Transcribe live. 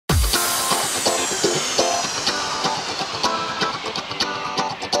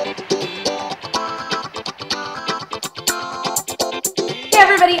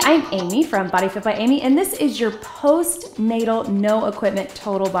I'm Amy from Body Fit by Amy, and this is your postnatal no equipment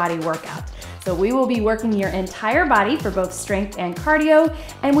total body workout. So we will be working your entire body for both strength and cardio,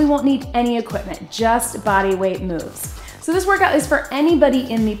 and we won't need any equipment, just body weight moves. So this workout is for anybody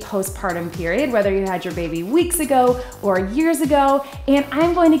in the postpartum period, whether you had your baby weeks ago or years ago, and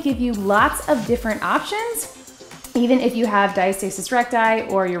I'm going to give you lots of different options. Even if you have diastasis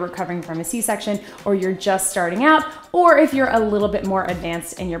recti, or you're recovering from a C-section, or you're just starting out, or if you're a little bit more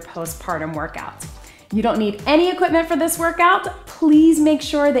advanced in your postpartum workout. You don't need any equipment for this workout. Please make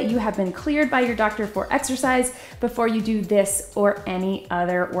sure that you have been cleared by your doctor for exercise before you do this or any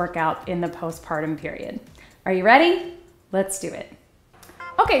other workout in the postpartum period. Are you ready? Let's do it.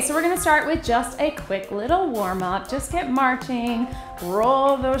 Okay, so we're gonna start with just a quick little warm up. Just get marching,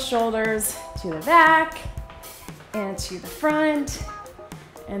 roll those shoulders to the back, and to the front,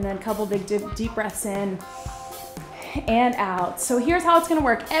 and then a couple big deep breaths in and out. So here's how it's gonna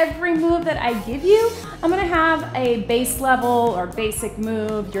work. Every move that I give you, I'm gonna have a base level or basic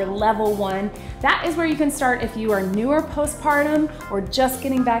move, your level 1. That is where you can start if you are newer postpartum or just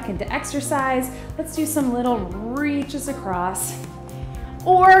getting back into exercise. Let's do some little reaches across.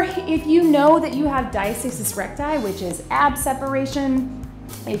 Or if you know that you have diastasis recti, which is ab separation.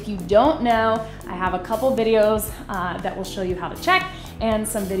 If you don't know, I have a couple videos that will show you how to check, and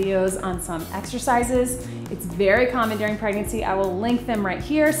some videos on some exercises. It's very common during pregnancy. I will link them right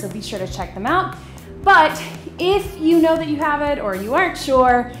here, so be sure to check them out. But if you know that you have it, or you aren't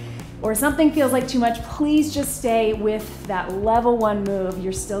sure, or something feels like too much, please just stay with that level 1 move.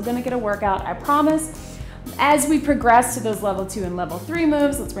 You're still gonna get a workout, I promise. As we progress to those level 2 and level 3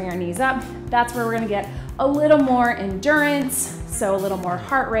 moves, let's bring our knees up. That's where we're gonna get a little more endurance, so a little more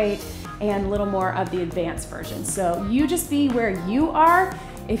heart rate, and a little more of the advanced version. So you just be where you are.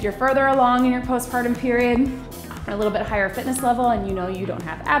 If you're further along in your postpartum period, a little bit higher fitness level, and you know you don't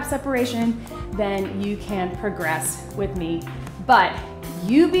have ab separation, then you can progress with me. But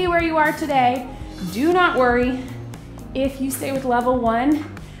you be where you are today. Do not worry if you stay with level 1.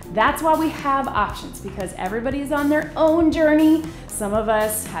 That's why we have options, because everybody's on their own journey. Some of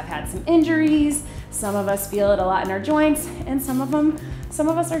us have had some injuries, some of us feel it a lot in our joints, and some of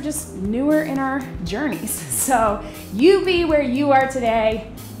us are just newer in our journeys. So you be where you are today.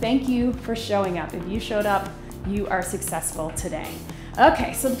 Thank you for showing up. If you showed up, you are successful today.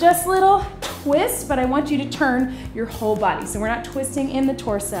 Okay, so just little twist, but I want you to turn your whole body. So we're not twisting in the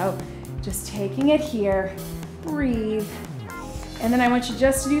torso, just taking it here, breathe. And then I want you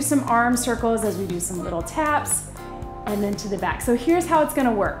just to do some arm circles as we do some little taps, and then to the back. So here's how it's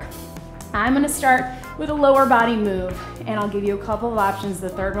gonna work. I'm gonna start with a lower body move, and I'll give you a couple of options. The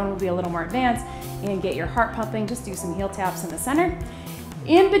third one will be a little more advanced and get your heart pumping. Just do some heel taps in the center.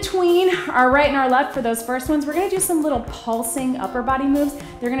 In between our right and our left for those first ones, we're gonna do some little pulsing upper body moves.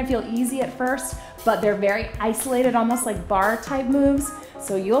 They're gonna feel easy at first, but they're very isolated, almost like bar type moves,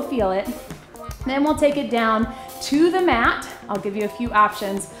 so you'll feel it. Then we'll take it down to the mat. I'll give you a few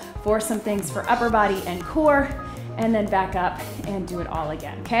options for some things for upper body and core, and then back up and do it all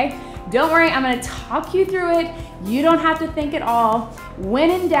again, okay? Don't worry, I'm gonna talk you through it. You don't have to think at all. When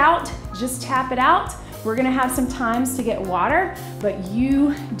in doubt, just tap it out. We're gonna have some times to get water, but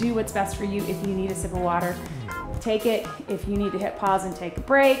you do what's best for you. If you need a sip of water, take it. If you need to hit pause and take a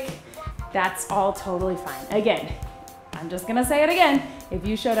break, that's all totally fine. Again, I'm just gonna say it again. If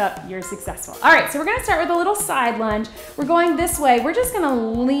you showed up, you're successful. All right, so we're gonna start with a little side lunge. We're going this way. We're just gonna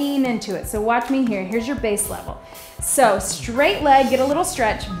lean into it. So watch me here. Here's your base level. So straight leg, get a little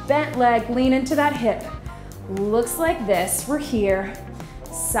stretch, bent leg, lean into that hip. Looks like this. We're here,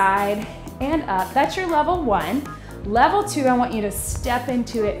 side and up. That's your level 1. Level 2, I want you to step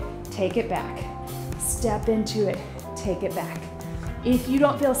into it, take it back. Step into it, take it back. If you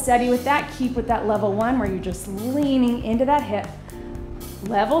don't feel steady with that, keep with that level 1 where you're just leaning into that hip.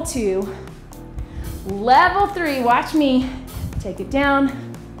 Level 2. Level 3, watch me. Take it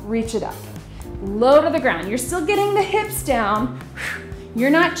down, reach it up. Low to the ground. You're still getting the hips down.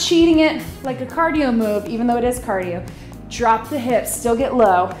 You're not cheating it like a cardio move, even though it is cardio. Drop the hips, still get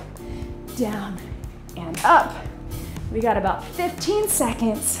low. Down and up. We got about 15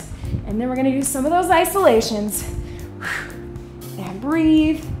 seconds, and then we're gonna do some of those isolations. And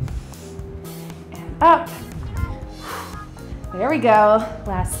breathe, and up. There we go.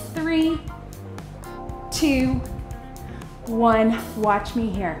 Last 3, 2, 1. Watch me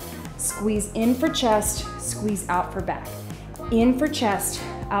here. Squeeze in for chest, squeeze out for back. In for chest,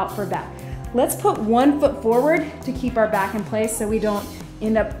 out for back. Let's put one foot forward to keep our back in place so we don't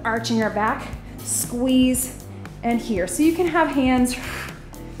end up arching our back. Squeeze and here. So you can have hands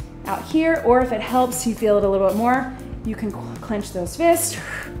out here, or if it helps you feel it a little bit more, you can clench those fists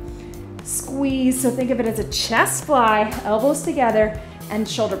squeeze. So think of it as a chest fly, elbows together and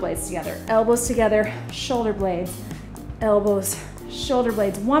shoulder blades together. Elbows together, shoulder blades, elbows, shoulder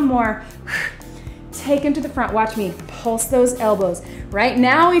blades. One more. Take them to the front. Watch me pulse those elbows. Right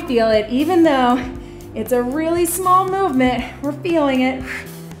now we feel it, even though it's a really small movement, we're feeling it.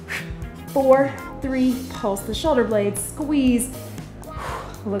 4, 3, pulse the shoulder blades, squeeze.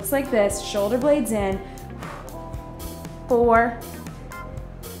 Looks like this, shoulder blades in. 4,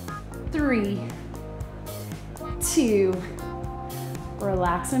 3, 2,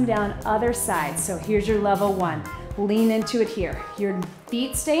 relax them down, other side. So here's your level 1. Lean into it here. Your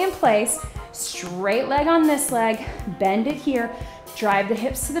feet stay in place, straight leg on this leg, bend it here, drive the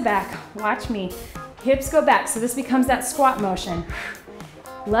hips to the back. Watch me, hips go back, so this becomes that squat motion.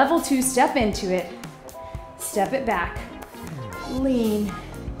 Level 2, step into it, step it back, lean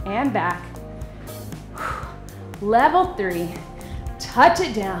and back. Level 3, touch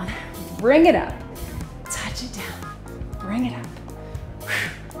it down, bring it up, touch it down, bring it up.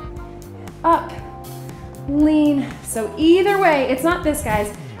 Up, lean. So either way, it's not this,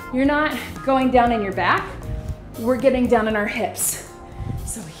 guys. You're not going down in your back. We're getting down in our hips.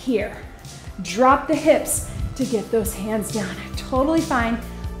 So here, drop the hips to get those hands down. Totally fine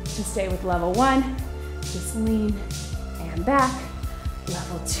to stay with level 1. Just lean and back.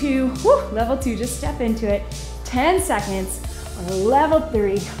 Level 2, level 2, just step into it. 10 seconds. Or level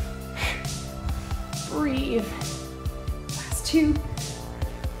 3. Breathe. Last 2.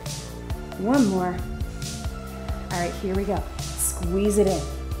 One more. All right, here we go. Squeeze it in,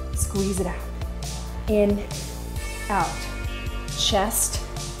 squeeze it out. In, out. Chest,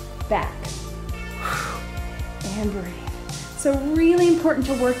 back. And breathe. So really important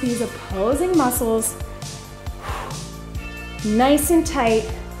to work these opposing muscles. Nice and tight.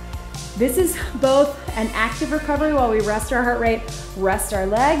 This is both an active recovery while we rest our heart rate, rest our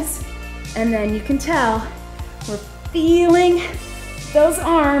legs, and then you can tell we're feeling those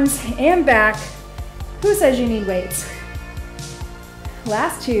arms and back. Who says you need weights?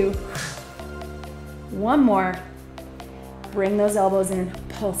 Last 2. One more. Bring those elbows in,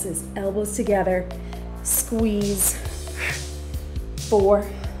 pulses, elbows together, squeeze. 4,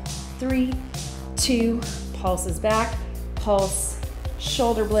 3, 2, pulses back, pulse,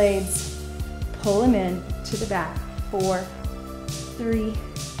 shoulder blades, pull them in to the back. 4, 3,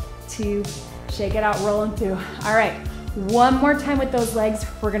 2, shake it out, roll them through. All right, one more time with those legs,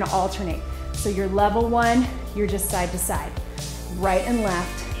 we're gonna alternate. So your level 1, you're just side to side. Right and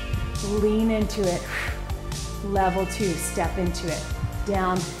left, lean into it. Level 2, step into it.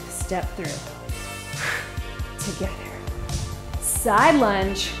 Down, step through. Together. Side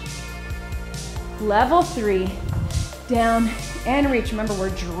lunge. Level 3, down and reach. Remember, we're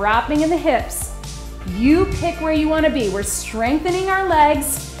dropping in the hips. You pick where you want to be. We're strengthening our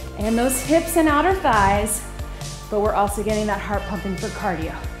legs and those hips and outer thighs, but we're also getting that heart pumping for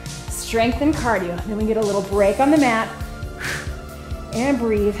cardio. Strength and cardio. Then we get a little break on the mat and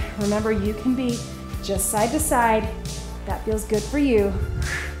breathe. Remember, you can be just side to side. That feels good for you.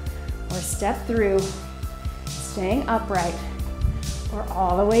 Or step through, staying upright, or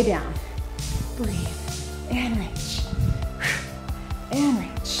all the way down. Breathe and reach, and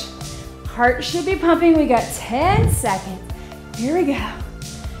reach. Heart should be pumping. We got 10 seconds. Here we go.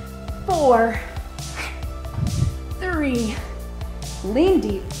 4, 3, lean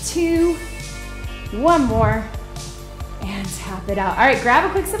deep. 2, one more, and tap it out. All right, grab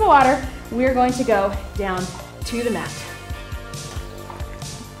a quick sip of water. We're going to go down to the mat.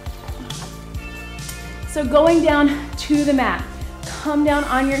 So going down to the mat, come down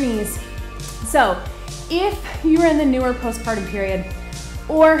on your knees. So if you're in the newer postpartum period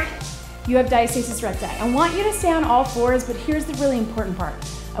or you have diastasis recti, I want you to stay on all fours, but here's the really important part.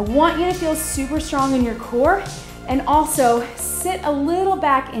 I want you to feel super strong in your core and also sit a little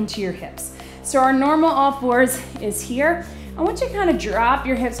back into your hips. So our normal all fours is here. I want you to kind of drop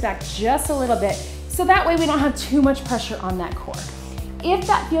your hips back just a little bit so that way we don't have too much pressure on that core. If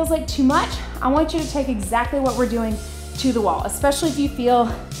that feels like too much, I want you to take exactly what we're doing to the wall, especially if you feel,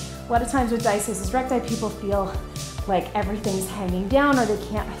 a lot of times with diastasis recti, people feel like everything's hanging down or they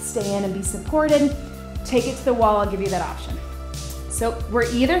can't stay in and be supported. Take it to the wall, I'll give you that option. So we're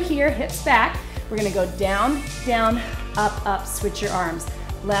either here, hips back, we're gonna go down, down, up, up, switch your arms.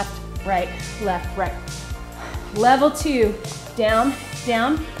 Left, right, left, right. Level 2, down,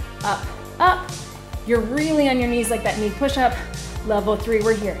 down, up, up. You're really on your knees like that knee push-up. Level 3,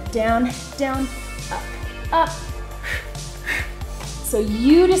 we're here. Down, down, up, up. So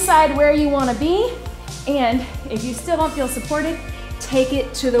you decide where you want to be, and if you still don't feel supported, take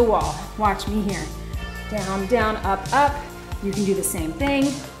it to the wall. Watch me here. Down, down, up, up. You can do the same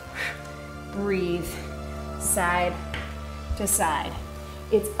thing. breathe, side to side.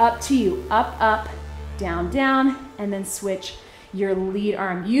 It's up to you, up, up, down, down, and then switch your lead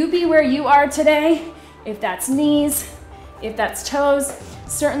arm. You be where you are today, if that's knees, if that's toes.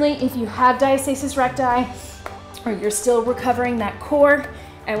 Certainly if you have diastasis recti or you're still recovering that core,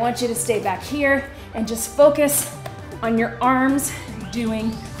 I want you to stay back here and just focus on your arms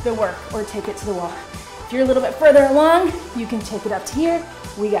doing the work, or take it to the wall. If you're a little bit further along, you can take it up to here.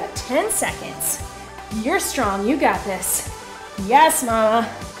 We got 10 seconds. You're strong, you got this. Yes,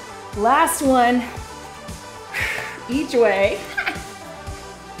 mama. Last one. Each way.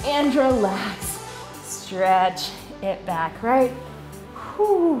 And relax. Stretch it back, right?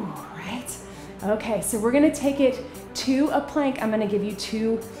 Whew, right? Okay, so we're gonna take it to a plank. I'm gonna give you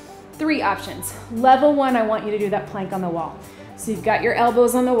three options. Level one, I want you to do that plank on the wall. So you've got your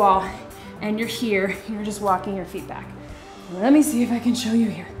elbows on the wall and you're here, you're just walking your feet back. Let me see if I can show you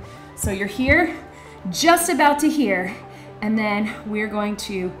here. So you're here, just about to here, and then we're going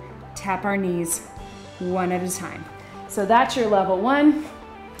to tap our knees one at a time. So that's your level one.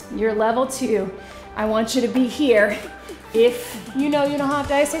 Your level two, I want you to be here if you know you don't have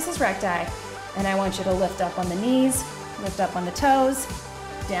diastasis recti, and I want you to lift up on the knees, lift up on the toes,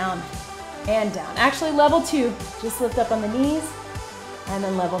 down and down. Actually, level two, just lift up on the knees, and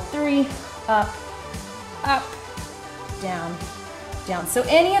then level three, up, up, down, down. So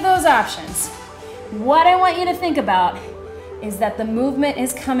any of those options, what I want you to think about is that the movement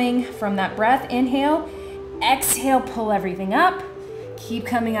is coming from that breath. Inhale, exhale, pull everything up. Keep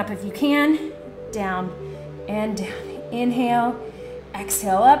coming up if you can, down and down. Inhale,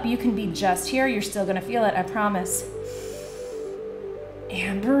 exhale up. You can be just here. You're still gonna feel it, I promise.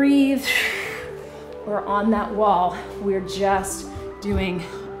 And breathe. Or on that wall, we're just doing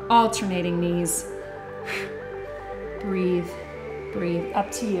alternating knees. Breathe, breathe, up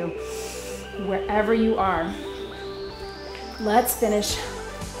to you, wherever you are. Let's finish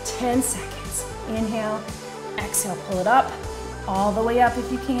 10 seconds. Inhale, exhale, pull it up, all the way up if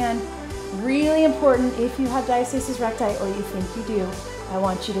you can. Really important, if you have diastasis recti or you think you do, I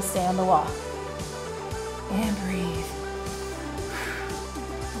want you to stay on the wall. And breathe.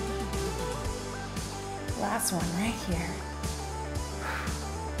 Last one right here.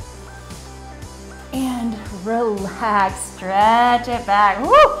 And relax, stretch it back.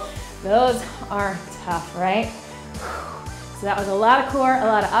 Woo! Those are tough, right? So that was a lot of core, a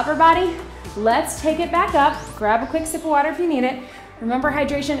lot of upper body. Let's take it back up. Grab a quick sip of water if you need it. Remember,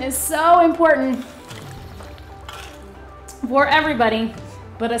 hydration is so important for everybody,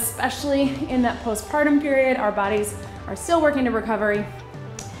 but especially in that postpartum period, our bodies are still working to recovery.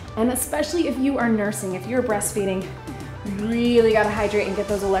 And especially if you are nursing, if you're breastfeeding, you really gotta hydrate and get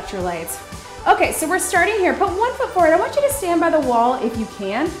those electrolytes. Okay, so we're starting here. Put one foot forward. I want you to stand by the wall if you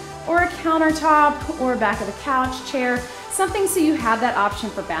can, or a countertop, or back of the couch, chair, something so you have that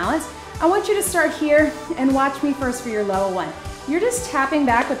option for balance. I want you to start here and watch me first for your level one. You're just tapping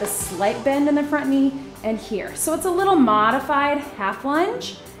back with a slight bend in the front knee and here. So it's a little modified half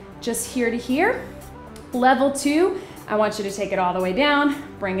lunge, just here to here. Level two, I want you to take it all the way down,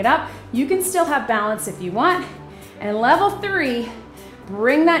 bring it up. You can still have balance if you want. And level three,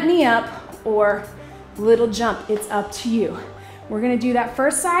 bring that knee up or little jump, it's up to you. We're gonna do that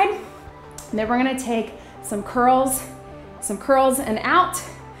first side, and then we're gonna take some curls and out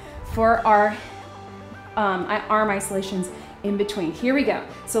for our arm isolations in between. Here we go.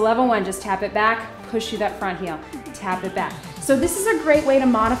 So level one, just tap it back, push through that front heel, tap it back. So this is a great way to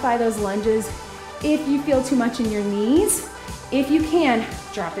modify those lunges if you feel too much in your knees. If you can,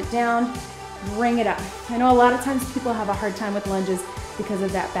 drop it down, bring it up. I know a lot of times people have a hard time with lunges because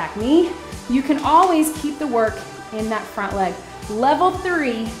of that back knee. You can always keep the work in that front leg. Level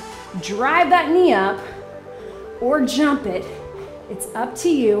three, drive that knee up or jump it. It's up to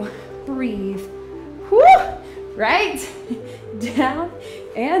you. Breathe. Whoo! Right? Down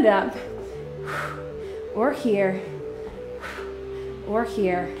and up. Or here. Or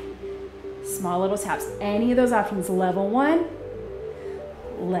here. Small little taps. Any of those options. Level one,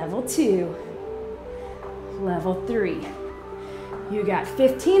 level two, level three. You got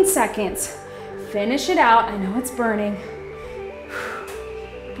 15 seconds. Finish it out. I know it's burning.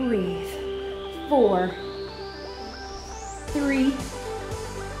 Breathe. 4, 3,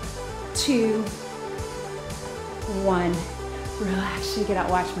 2, 1. Relax, shake it out.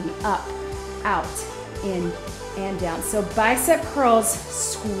 Watch me. Up, out, in, and down. So bicep curls,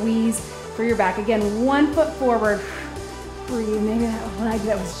 squeeze for your back. Again, 1 foot forward. Breathe. Maybe that leg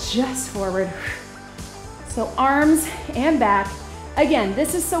that was just forward. So arms and back. Again,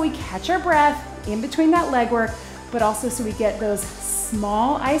 this is so we catch our breath in between that leg work, but also so we get those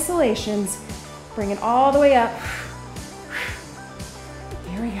small isolations. Bring it all the way up.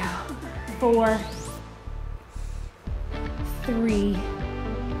 Here we go. 4, 3.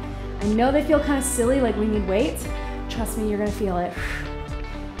 I know they feel kind of silly, like we need weights. Trust me, you're gonna feel it.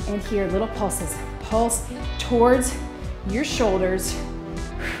 And here, little pulses. Pulse towards your shoulders.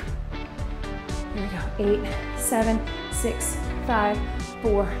 Here we go. 8, 7, 6, 5,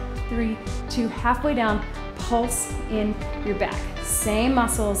 4, 3, 2. Halfway down, pulse in your back. Same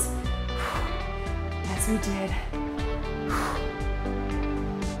muscles as we did.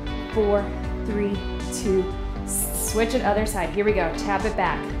 4, 3, 2. Switch it other side. Here we go. Tap it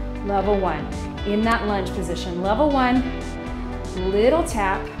back. Level 1. In that lunge position. Level 1. Little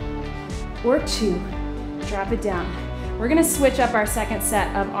tap. Or 2. Drop it down. We're gonna switch up our second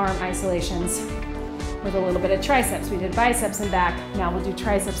set of arm isolations with a little bit of triceps. We did biceps and back. Now we'll do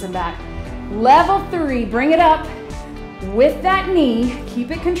triceps and back. Level 3. Bring it up with that knee.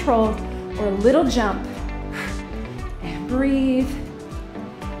 Keep it controlled. Or a little jump. And breathe.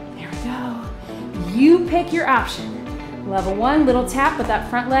 You pick your option. Level 1, little tap, but that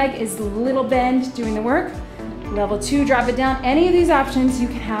front leg is little bend doing the work. Level 2, drop it down. Any of these options, you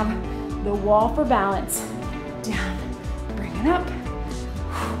can have the wall for balance. Down, bring it up.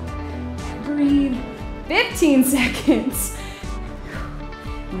 Breathe. 15 seconds.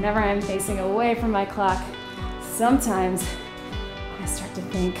 Whenever I'm facing away from my clock, sometimes I start to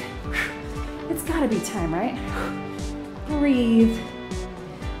think, it's gotta be time, right? Breathe.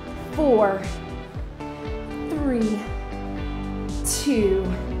 4, 3, 2,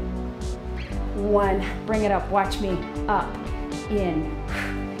 1. Bring it up. Watch me. Up, in,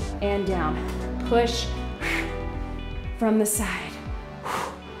 and down. Push from the side.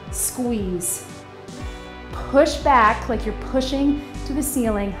 Squeeze. Push back like you're pushing to the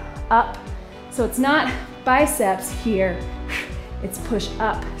ceiling. Up. So it's not biceps here. It's push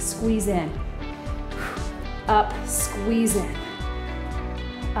up, squeeze in. Up, squeeze in.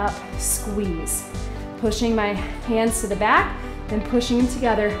 Up, squeeze. Pushing my hands to the back, then pushing them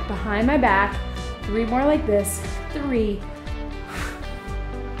together behind my back. 3 more like this. 3,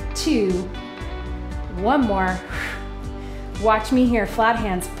 2, 1 more. Watch me here, flat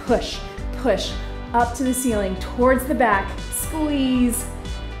hands, push, push, up to the ceiling, towards the back, squeeze.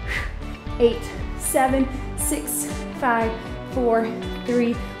 8, 7, 6, 5, 4,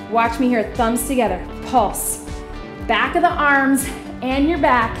 3. Watch me here, thumbs together, pulse. Back of the arms and your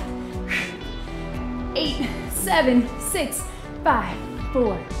back. 8, 7, 6, 5,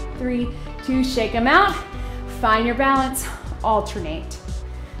 4, 3, 2. Shake them out. Find your balance. Alternate.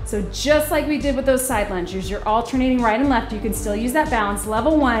 So just like we did with those side lunges, you're alternating right and left. You can still use that balance.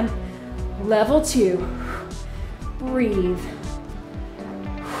 Level 1, level 2. Breathe.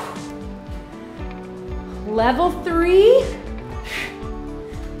 Level 3.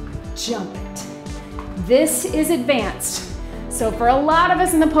 Jump it. This is advanced. So for a lot of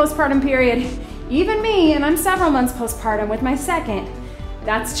us in the postpartum period, even me, and I'm several months postpartum with my second,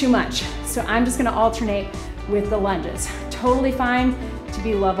 that's too much. So I'm just gonna alternate with the lunges. Totally fine to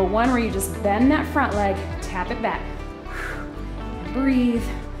be level 1 where you just bend that front leg, tap it back. Breathe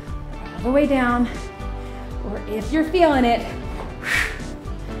all the way down. Or if you're feeling it,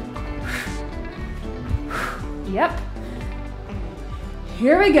 yep.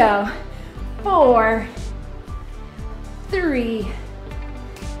 Here we go. 4, 3,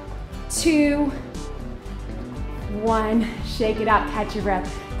 2, 1. Shake it out, catch your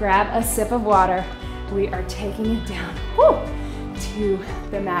breath. Grab a sip of water. We are taking it down to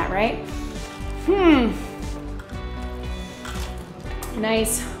the mat, right?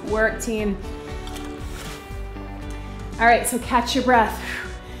 Nice work, team. All right, so catch your breath.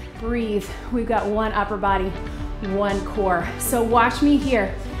 Breathe. We've got 1 upper body, 1 core. So watch me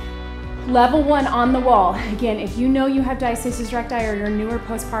here. Level 1 on the wall. Again, if you know you have diastasis recti or you're newer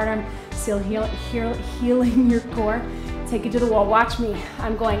postpartum, still healing your core, take it to the wall. Watch me.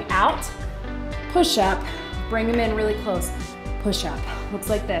 I'm going out, push up, bring them in really close. Push up. Looks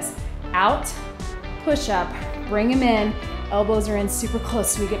like this. Out, push up, bring them in. Elbows are in super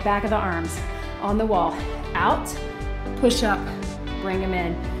close so we get back of the arms. On the wall. Out, push up, bring them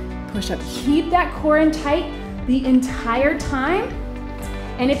in. Push up. Keep that core in tight the entire time.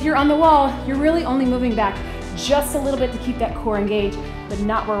 And if you're on the wall, you're really only moving back just a little bit to keep that core engaged, but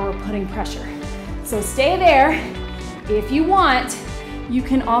not where we're putting pressure. So stay there. If you want, you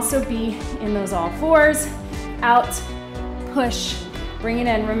can also be in those all fours. Out, push, bring it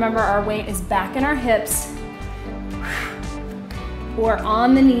in. Remember, our weight is back in our hips or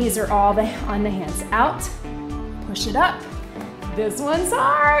on the knees or on the hands. Out, push it up. This one's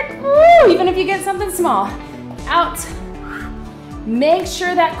hard. Woo, even if you get something small. Out, Make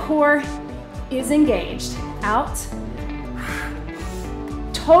sure that core is engaged. Out.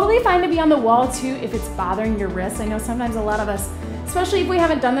 Totally fine to be on the wall too if it's bothering your wrists. I know sometimes a lot of us, especially if we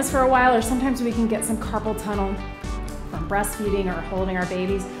haven't done this for a while, or sometimes we can get some carpal tunnel from breastfeeding or holding our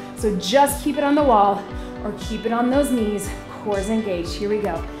babies. So just keep it on the wall or keep it on those knees. Core's engaged. Here we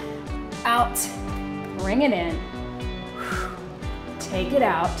go. Out. Bring it in. Take it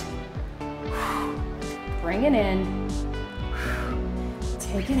out. Bring it in.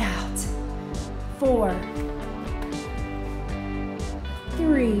 Take it out. 4,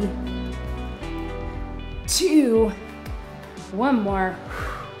 3, 2, one more,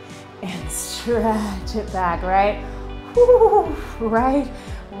 and stretch it back, right? Woo, right?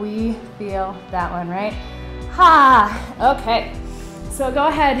 We feel that one, right? Ha, okay. So go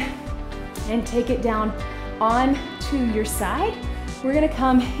ahead and take it down onto your side. We're gonna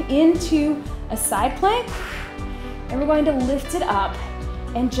come into a side plank, and we're going to lift it up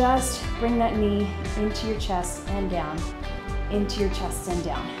and just bring that knee into your chest and down, into your chest and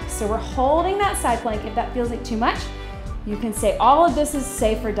down. So we're holding that side plank. If that feels like too much, you can say all of this is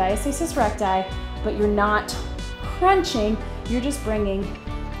safe for diastasis recti, but you're not crunching, you're just bringing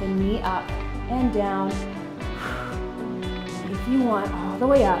the knee up and down. If you want, all the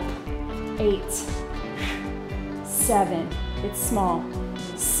way up. 8, 7, it's small.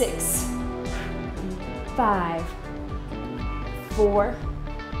 6, 5, 4,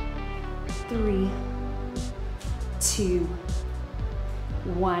 3, 2,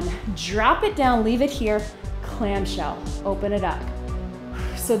 1. Drop it down, leave it here, clamshell, open it up.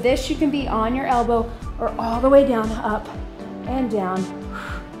 So this you can be on your elbow or all the way down, up and down.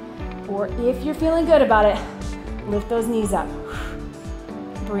 Or if you're feeling good about it, lift those knees up.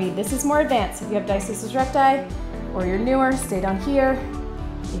 Breathe. This is more advanced. If you have diastasis recti or you're newer, stay down here.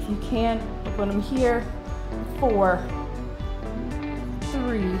 If you can, open them here. 4,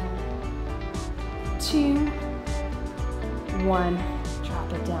 3, 2, 1.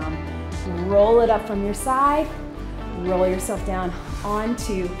 Drop it down. Roll it up from your side. Roll yourself down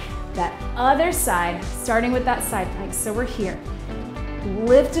onto that other side, starting with that side plank. So we're here.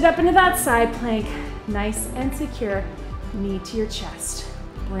 Lift it up into that side plank, nice and secure, knee to your chest.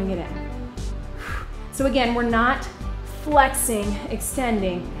 Bring it in. So again, we're not flexing,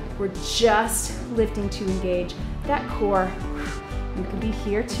 extending, we're just lifting to engage that core. You can be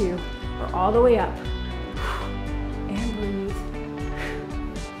here too, or all the way up. And breathe.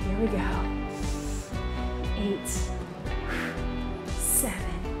 Here we go. 8, 7,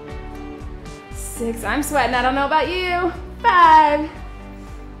 6, I'm sweating, I don't know about you. 5,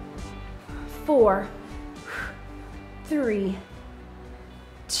 4, 3,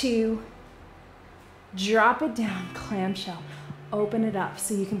 2, drop it down, clamshell. Open it up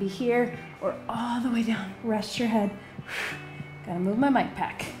so you can be here or all the way down. Rest your head. Gotta move my mic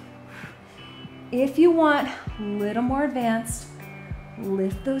pack. If you want a little more advanced,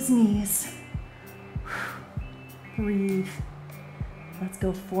 lift those knees. Breathe. Let's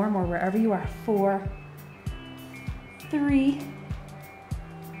go 4 more wherever you are. 4, 3,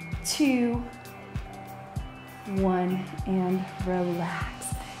 2, 1, and relax.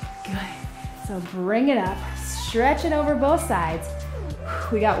 Good. So bring it up, stretch it over both sides.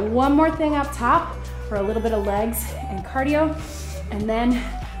 We got one more thing up top for a little bit of legs and cardio, and then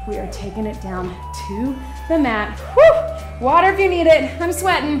we are taking it down to the mat. Woo! Water if you need it. I'm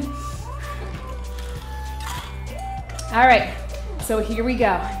sweating. All right, so here we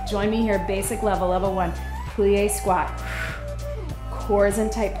go. Join me here, basic level, level 1, plie squat. Core is in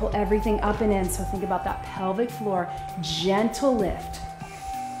tight, pull everything up and in. So think about that pelvic floor, gentle lift.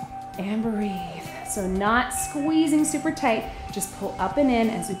 And breathe. So not squeezing super tight, just pull up and in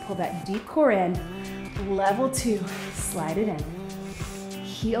as we pull that deep core in. Level 2, slide it in.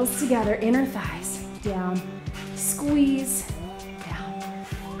 Heels together, inner thighs, down, squeeze, down.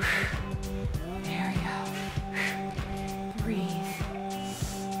 There we go. Breathe.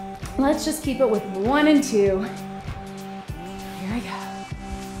 Let's just keep it with 1 and 2. Here we go.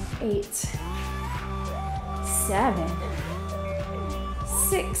 8, 7,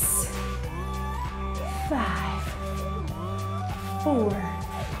 6, 5, 4,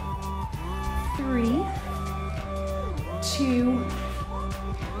 3, 2.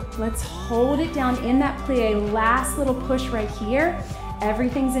 Let's hold it down in that plie. Last little push right here.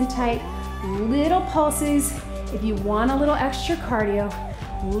 Everything's in tight. Little pulses. If you want a little extra cardio,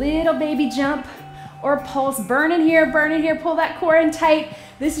 little baby jump or pulse. Burn in here, pull that core in tight.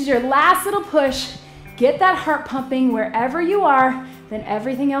 This is your last little push. Get that heart pumping wherever you are, then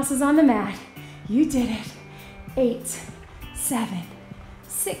everything else is on the mat. You did it. 8, 7,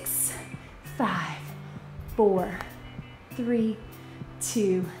 6, 5, 4, 3,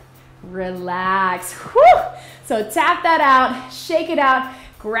 2, relax. Whew. So tap that out, shake it out,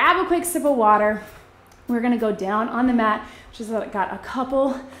 grab a quick sip of water. We're gonna go down on the mat, just got a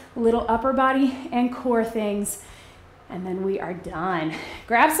couple little upper body and core things, and then we are done.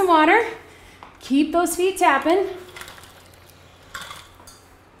 Grab some water, keep those feet tapping,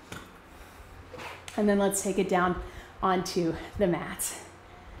 and then let's take it down onto the mat.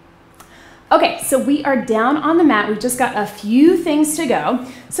 Okay, so we are down on the mat. We've just got a few things to go.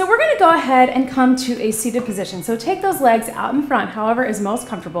 So we're gonna go ahead and come to a seated position. So take those legs out in front, however is most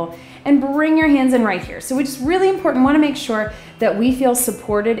comfortable, and bring your hands in right here. So which is really important, wanna make sure that we feel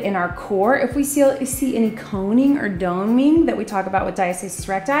supported in our core. If we see any coning or doming that we talk about with diastasis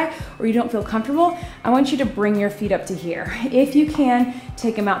recti, or you don't feel comfortable, I want you to bring your feet up to here. If you can,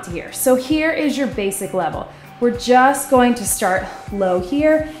 take them out to here. So here is your basic level. We're just going to start low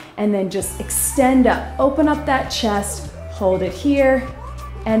here and then just extend up, open up that chest, hold it here,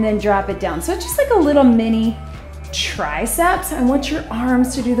 and then drop it down. So it's just like a little mini triceps. I want your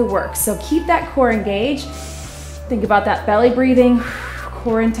arms to do the work. So keep that core engaged. Think about that belly breathing,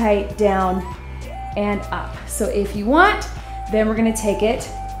 core and tight, down and up. So if you want, then we're gonna take it,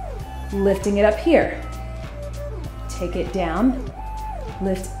 lifting it up here. Take it down,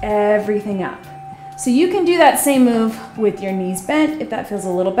 lift everything up. So you can do that same move with your knees bent if that feels a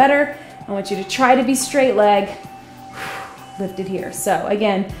little better. I want you to try to be straight leg, lift it here. So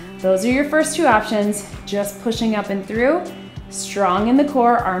again, those are your first two options, just pushing up and through, strong in the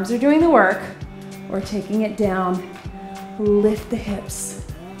core, arms are doing the work, or taking it down, lift the hips,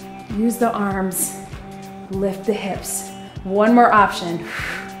 use the arms, lift the hips. One more option,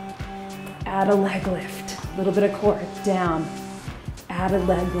 add a leg lift, a little bit of core, down, add a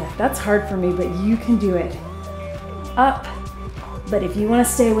leg lift. That's hard for me, but you can do it. Up, but if you wanna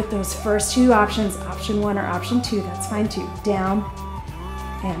stay with those first two options, option 1 or option 2, that's fine too. Down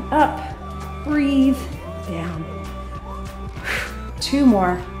and up, breathe, down. 2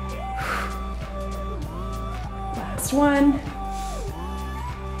 more. Last one.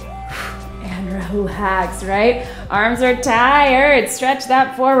 And relax, right? Arms are tired, stretch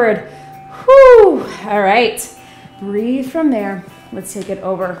that forward. Whew, all right. Breathe from there. Let's take it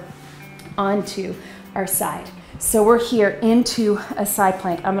over onto our side. So we're here into a side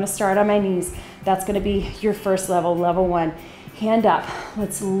plank. I'm gonna start on my knees. That's gonna be your first level, level 1. Hand up,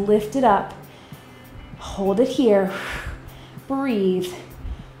 let's lift it up. Hold it here, breathe,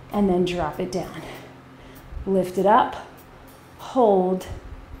 and then drop it down. Lift it up, hold,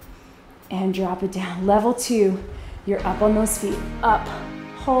 and drop it down. Level 2, you're up on those feet. Up,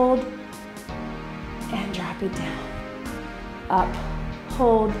 hold, and drop it down. Up,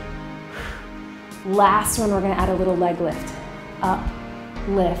 hold. Last one, we're gonna add a little leg lift. Up,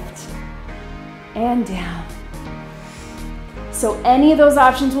 lift, and down. So any of those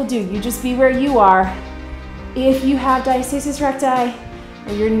options will do. You just be where you are. If you have diastasis recti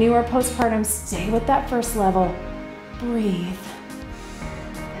or you're new or postpartum, stay with that first level. Breathe.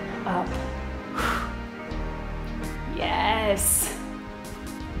 Up. Yes.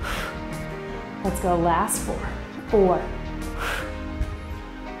 Let's go, last 4. 4.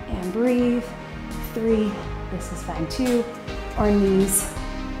 And breathe. 3. This is fine. 2. Or knees.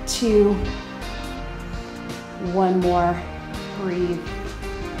 2. 1 more. Breathe.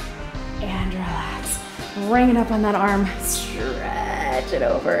 And relax. Bring it up on that arm. Stretch it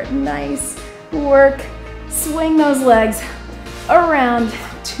over. Nice work. Swing those legs around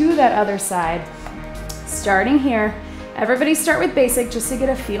to that other side. Starting here. Everybody start with basic just to get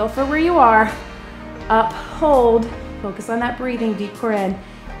a feel for where you are. Up, hold. Focus on that breathing, deep core in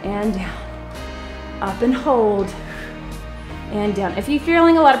and down. Up and hold. And down. If you're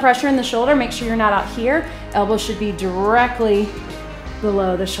feeling a lot of pressure in the shoulder, make sure you're not out here. Elbows should be directly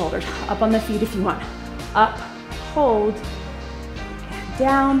below the shoulders. Up on the feet if you want. Up, hold, and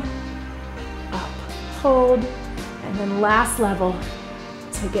down. Up, hold, and then last level.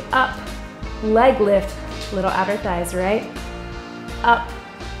 Take it up, leg lift, little outer thighs, right? Up,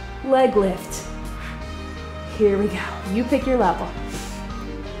 leg lift. Here we go. You pick your level.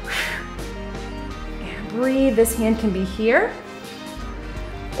 And breathe. This hand can be here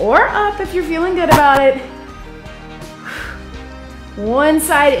or up if you're feeling good about it. One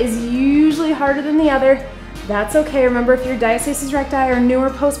side is usually harder than the other. That's okay. Remember, if you're diastasis recti or newer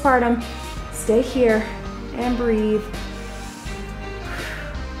postpartum, stay here and breathe.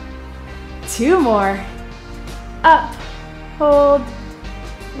 2 more. Up, hold,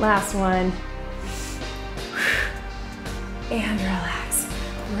 last one. And relax.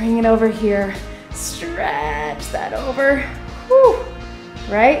 Bring it over here. Stretch that over. Whew.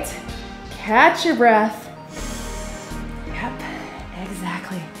 Right? Catch your breath. Yep.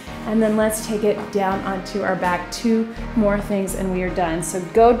 And then let's take it down onto our back. 2 more things and we are done. So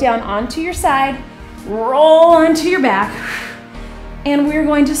go down onto your side, roll onto your back, and we're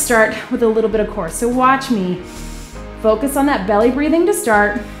going to start with a little bit of core. So watch me. Focus on that belly breathing to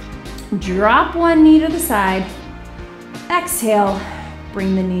start. Drop one knee to the side. Exhale,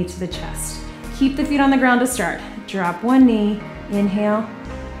 bring the knee to the chest. Keep the feet on the ground to start. Drop one knee, inhale,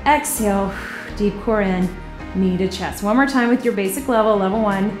 exhale, deep core in, knee to chest. One more time with your basic level, level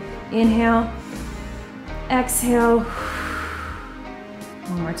 1. Inhale, exhale.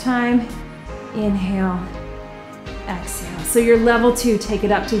 One more time, inhale, exhale. So your level 2, take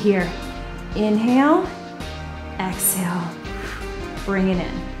it up to here. Inhale, exhale, bring it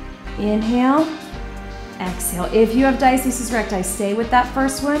in. Inhale, exhale. If you have diastasis recti, stay with that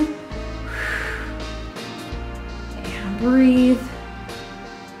first one. And breathe.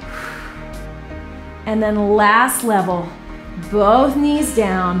 And then last level, both knees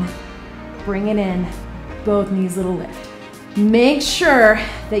down, bring it in, both knees little lift. Make sure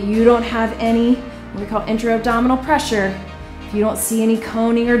that you don't have any, what we call intra-abdominal pressure. If you don't see any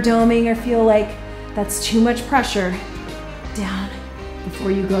coning or doming or feel like that's too much pressure, down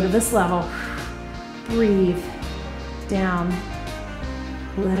before you go to this level. Breathe, down,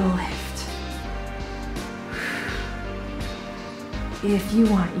 little lift. If you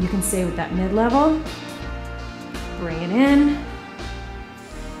want, you can stay with that mid-level. Bring it in.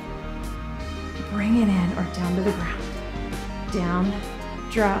 Bring it in or down to the ground. Down,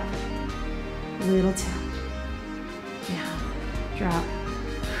 drop, little tap. Down, drop.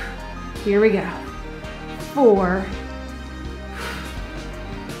 Here we go. 4.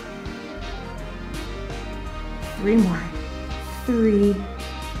 3 more. 3.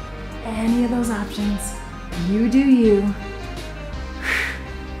 Any of those options. You do you.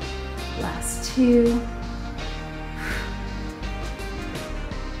 Last 2.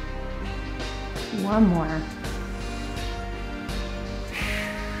 1 more.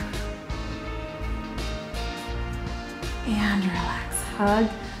 And relax. Hug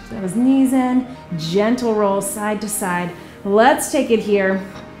those knees in. Gentle roll side to side. Let's take it here.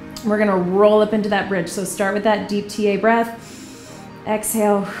 We're gonna roll up into that bridge. So start with that deep TA breath.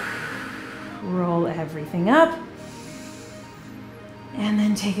 Exhale. Roll everything up. And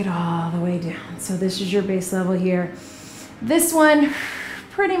then take it all the way down. So this is your base level here. This one,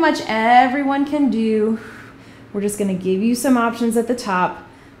 pretty much everyone can do. We're just gonna give you some options at the top.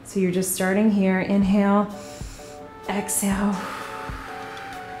 So you're just starting here. Inhale, exhale.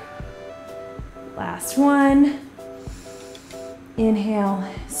 Last one. Inhale.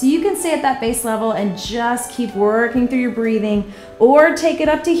 So you can stay at that base level and just keep working through your breathing, or take it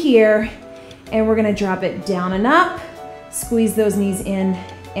up to here and we're gonna drop it down and up. Squeeze those knees in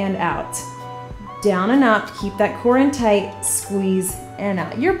and out. Down and up, keep that core in tight, squeeze and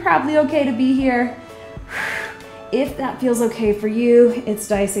out. You're probably okay to be here. If that feels okay for you, it's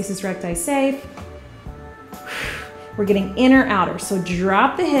diastasis recti safe. We're getting inner, outer. So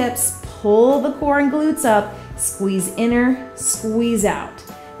drop the hips, pull the core and glutes up, squeeze inner, squeeze out.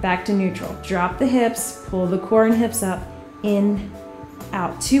 Back to neutral. Drop the hips, pull the core and hips up, in,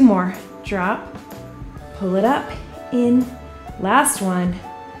 out. 2 more. Drop, pull it up, in. Last one.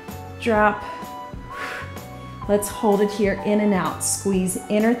 Drop. Let's hold it here, in and out. Squeeze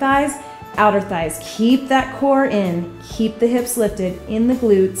inner thighs, outer thighs. Keep that core in. Keep the hips lifted, in the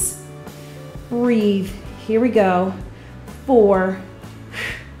glutes. Breathe. Here we go. 4,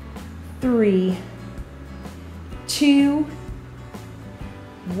 3, 2,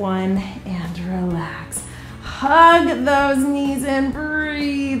 1, and relax. Hug those knees in,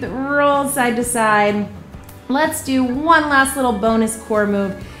 breathe, roll side to side. Let's do one last little bonus core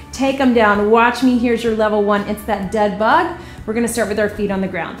move. Take them down, watch me, here's your level 1. It's that dead bug. We're gonna start with our feet on the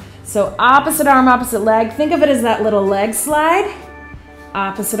ground. So opposite arm, opposite leg. Think of it as that little leg slide.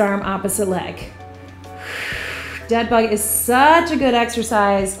 Opposite arm, opposite leg. Dead bug is such a good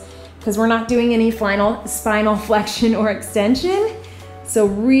exercise because we're not doing any spinal flexion or extension. So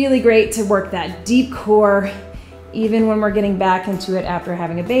really great to work that deep core, even when we're getting back into it after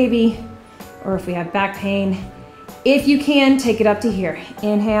having a baby, or if we have back pain. If you can, take it up to here.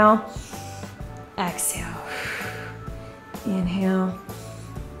 Inhale, exhale. Inhale,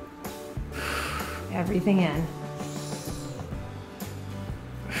 everything in.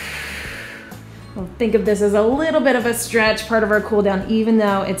 We'll think of this as a little bit of a stretch, part of our cool down, even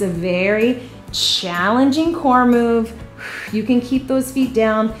though it's a very challenging core move. You can keep those feet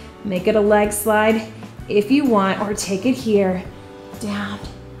down, make it a leg slide if you want, or take it here, down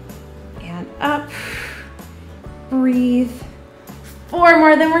and up. Breathe. 4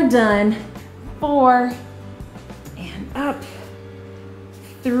 more, then we're done. 4 and up.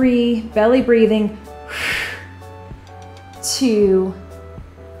 3, belly breathing, 2,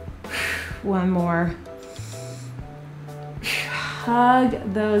 1 more.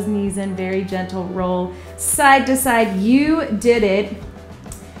 Hug those knees in, very gentle roll side to side. You did it.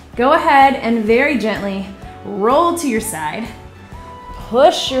 Go ahead and very gently roll to your side.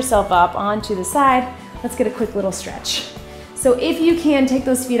 Push yourself up onto the side. Let's get a quick little stretch. So if you can, take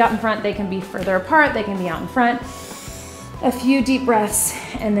those feet out in front. They can be further apart, they can be out in front. A few deep breaths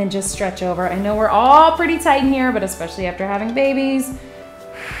and then just stretch over. I know we're all pretty tight in here, but especially after having babies.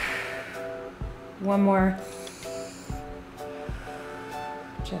 1 more.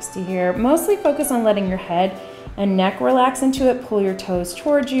 Just to here. Mostly focus on letting your head and neck relax into it. Pull your toes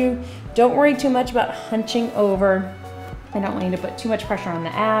towards you. Don't worry too much about hunching over. I don't want you to put too much pressure on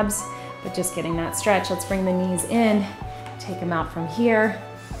the abs, but just getting that stretch. Let's bring the knees in. Take them out from here.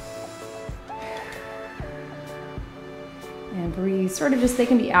 And breathe, sort of just, they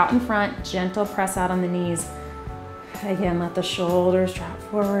can be out in front, gentle press out on the knees. Again, let the shoulders drop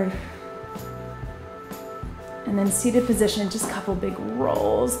forward. And then seated position, just a couple big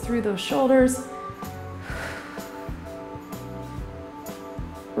rolls through those shoulders.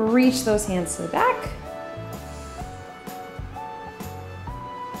 Reach those hands to the back.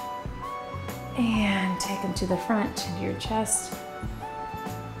 And take them to the front, to your chest.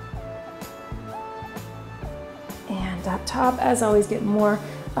 And up top, as always, get more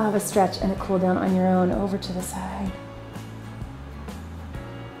of a stretch and a cool down on your own. Over to the side.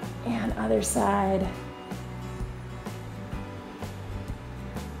 And other side.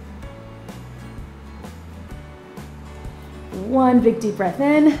 One big deep breath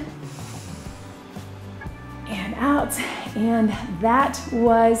in. And out. And that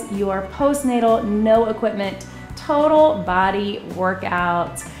was your postnatal, no equipment, total body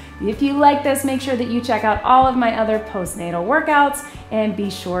workout. If you like this, make sure that you check out all of my other postnatal workouts and be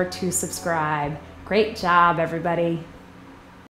sure to subscribe. Great job, everybody.